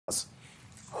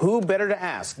Who better to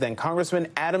ask than Congressman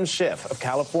Adam Schiff of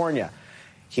California?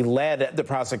 He led the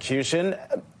prosecution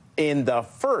in the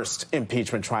first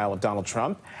impeachment trial of Donald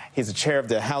Trump. He's the chair of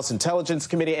the House Intelligence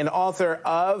Committee and author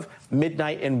of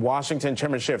Midnight in Washington.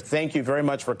 Chairman Schiff, thank you very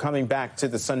much for coming back to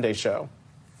the Sunday show.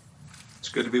 It's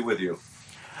good to be with you.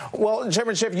 Well,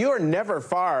 Chairman Schiff, you are never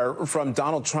far from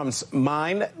Donald Trump's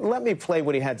mind. Let me play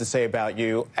what he had to say about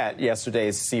you at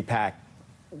yesterday's CPAC,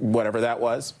 whatever that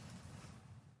was.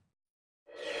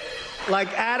 Like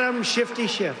Adam Shifty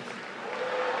Schiff.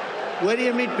 Where do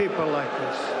you meet people like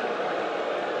this?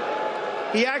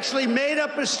 He actually made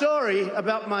up a story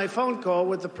about my phone call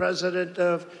with the president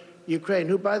of Ukraine,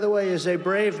 who, by the way, is a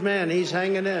brave man. He's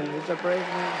hanging in. He's a brave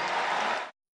man.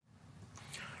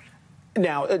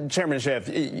 Now, Chairman Schiff,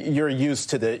 you're used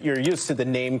to the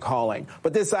name calling,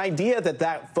 but this idea that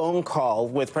that phone call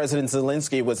with President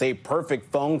Zelensky was a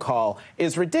perfect phone call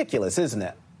is ridiculous, isn't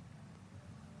it?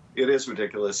 It is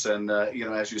ridiculous. And,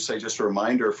 as you say, just a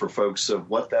reminder for folks of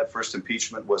what that first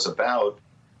impeachment was about.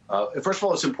 First of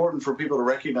all, it's important for people to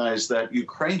recognize that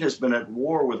Ukraine has been at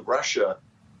war with Russia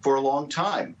for a long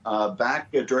time. Back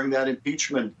during that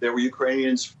impeachment, there were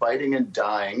Ukrainians fighting and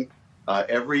dying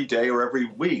every day or every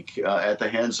week at the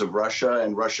hands of Russia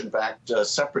and Russian-backed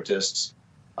separatists.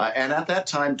 And at that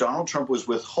time, Donald Trump was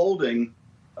withholding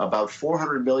about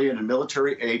 $400 million in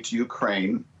military aid to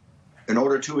Ukraine in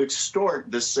order to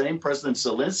extort the same President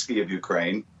Zelensky of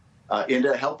Ukraine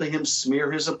into helping him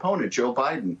smear his opponent, Joe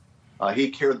Biden. He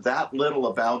cared that little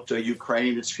about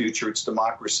Ukraine, its future, its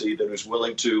democracy, that he was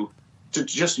willing to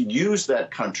just use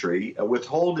that country,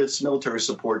 withhold its military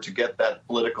support to get that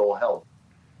political help.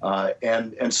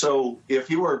 And so if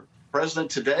he were president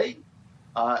today,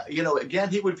 again,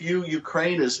 he would view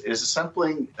Ukraine as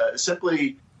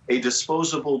simply a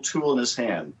disposable tool in his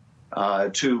hand.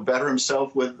 To better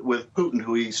himself with Putin,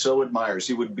 who he so admires.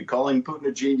 He would be calling Putin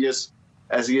a genius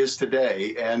as he is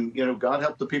today. And, God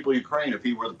help the people of Ukraine if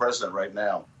he were the president right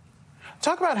now.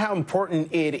 Talk about how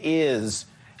important it is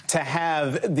to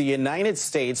have the United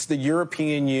States, the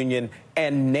European Union,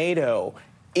 and NATO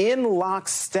in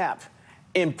lockstep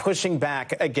in pushing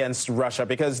back against Russia,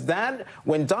 because that,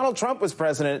 when Donald Trump was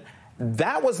president,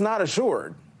 that was not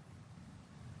assured.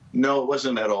 No, it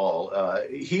wasn't at all.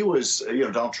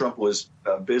 Donald Trump was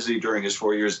busy during his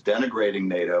 4 years denigrating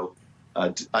NATO,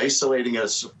 isolating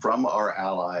us from our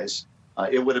allies.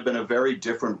 It would have been a very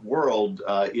different world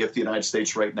if the United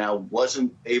States right now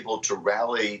wasn't able to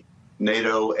rally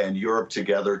NATO and Europe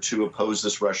together to oppose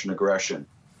this Russian aggression.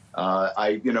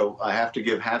 I have to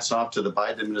give hats off to the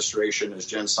Biden administration, as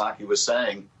Jen Psaki was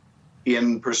saying,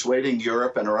 in persuading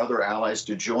Europe and our other allies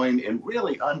to join in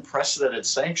really unprecedented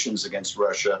sanctions against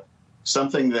Russia,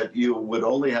 something that you would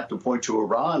only have to point to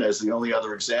Iran as the only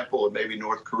other example, and maybe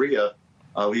North Korea,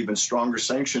 of even stronger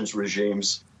sanctions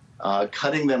regimes,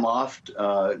 cutting them off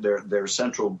their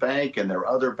central bank and their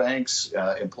other banks,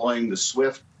 employing the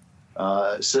SWIFT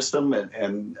system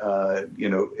and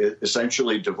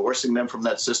essentially divorcing them from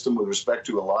that system with respect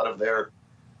to a lot of their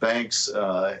banks,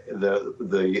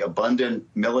 the abundant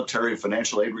military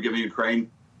financial aid we're giving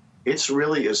Ukraine. It's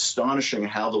really astonishing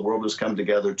how the world has come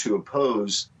together to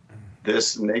oppose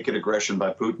this naked aggression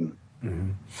by Putin.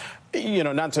 Mm-hmm.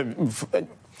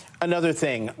 Another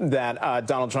thing that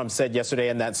Donald Trump said yesterday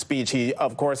in that speech, he,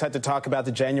 of course, had to talk about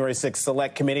the January 6th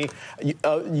Select Committee.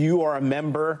 You are a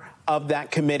member of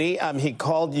that committee. He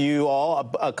called you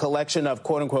all a collection of,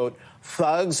 quote unquote,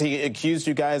 thugs. He accused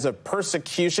you guys of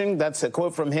persecution. That's a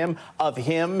quote from him, of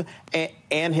him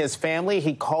and his family.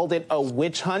 He called it a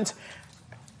witch hunt.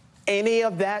 Any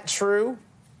of that true?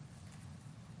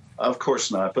 Of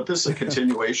course not. But this is a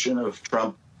continuation of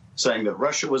Trump saying that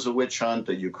Russia was a witch hunt,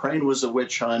 that Ukraine was a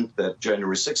witch hunt, that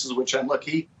January 6th is a witch hunt. Look,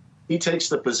 he takes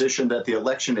the position that the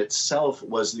election itself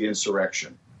was the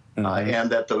insurrection,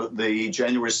 and that the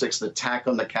January 6th attack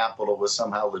on the Capitol was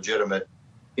somehow legitimate.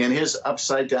 In his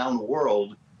upside-down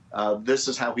world, this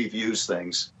is how he views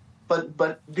things.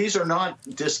 But these are not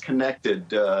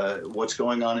disconnected, what's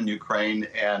going on in Ukraine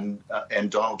and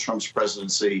Donald Trump's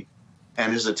presidency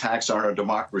and his attacks on our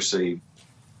democracy.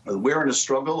 We're in a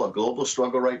struggle, a global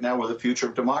struggle right now with the future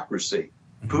of democracy.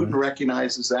 Putin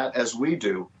recognizes that, as we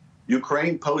do.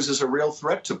 Ukraine poses a real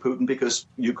threat to Putin because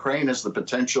Ukraine has the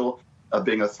potential of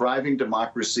being a thriving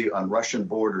democracy on Russian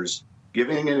borders,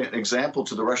 giving an example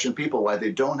to the Russian people why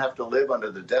they don't have to live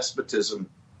under the despotism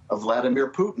of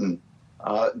Vladimir Putin.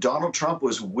 Donald Trump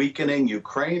was weakening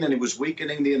Ukraine, and he was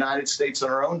weakening the United States and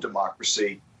our own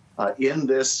democracy in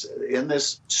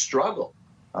this struggle.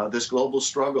 This global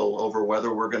struggle over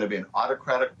whether we're going to be an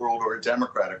autocratic world or a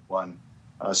democratic one.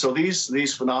 So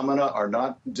these phenomena are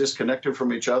not disconnected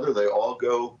from each other. They all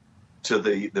go to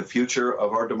the future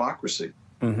of our democracy.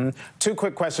 Two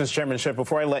quick questions, Chairman Schiff,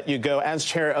 before I let you go. As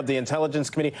chair of the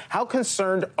Intelligence Committee, how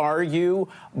concerned are you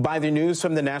by the news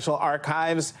from the National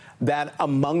Archives that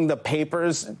among the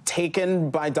papers taken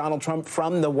by Donald Trump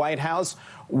from the White House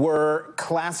were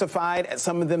classified,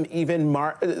 some of them even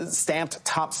stamped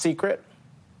top secret?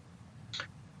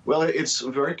 Well, it's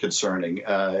very concerning.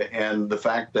 And the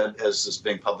fact that, as is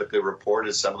being publicly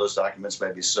reported, some of those documents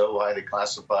may be so highly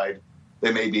classified,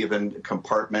 they may be even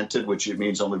compartmented, which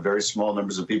means only very small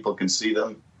numbers of people can see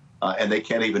them. And they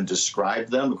can't even describe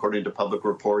them, according to public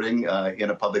reporting, in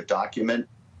a public document,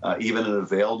 even in a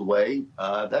veiled way.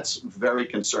 That's very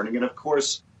concerning. And of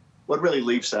course, what really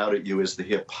leaps out at you is the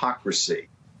hypocrisy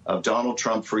of Donald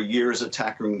Trump for years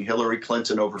attacking Hillary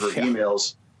Clinton over her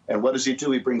emails. And what does he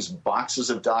do? He brings boxes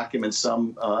of documents,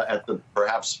 some at the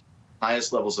perhaps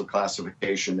highest levels of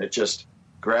classification. It just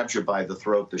grabs you by the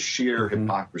throat, the sheer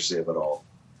hypocrisy of it all.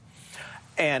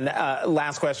 And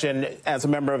last question, as a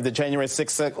member of the January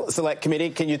 6th Select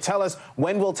Committee, can you tell us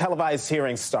when will televised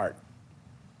hearings start?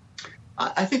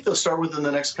 I think they'll start within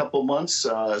the next couple of months.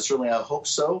 Certainly, I hope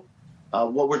so.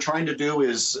 What we're trying to do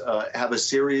is have a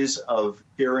series of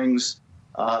hearings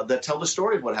that tell the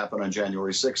story of what happened on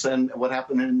January 6th and what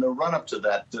happened in the run-up to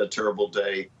that terrible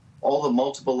day, all the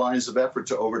multiple lines of effort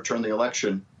to overturn the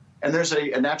election. And there's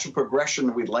a natural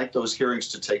progression we'd like those hearings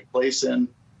to take place in,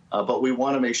 but we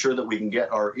want to make sure that we can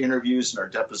get our interviews and our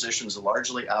depositions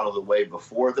largely out of the way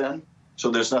before then,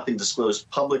 so there's nothing disclosed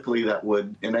publicly that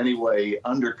would in any way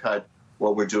undercut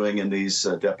what we're doing in these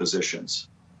depositions.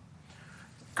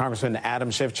 Congressman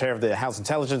Adam Schiff, chair of the House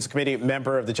Intelligence Committee,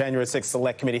 member of the January 6th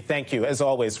Select Committee, thank you, as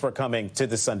always, for coming to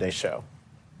the Sunday show.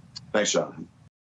 Thanks, John.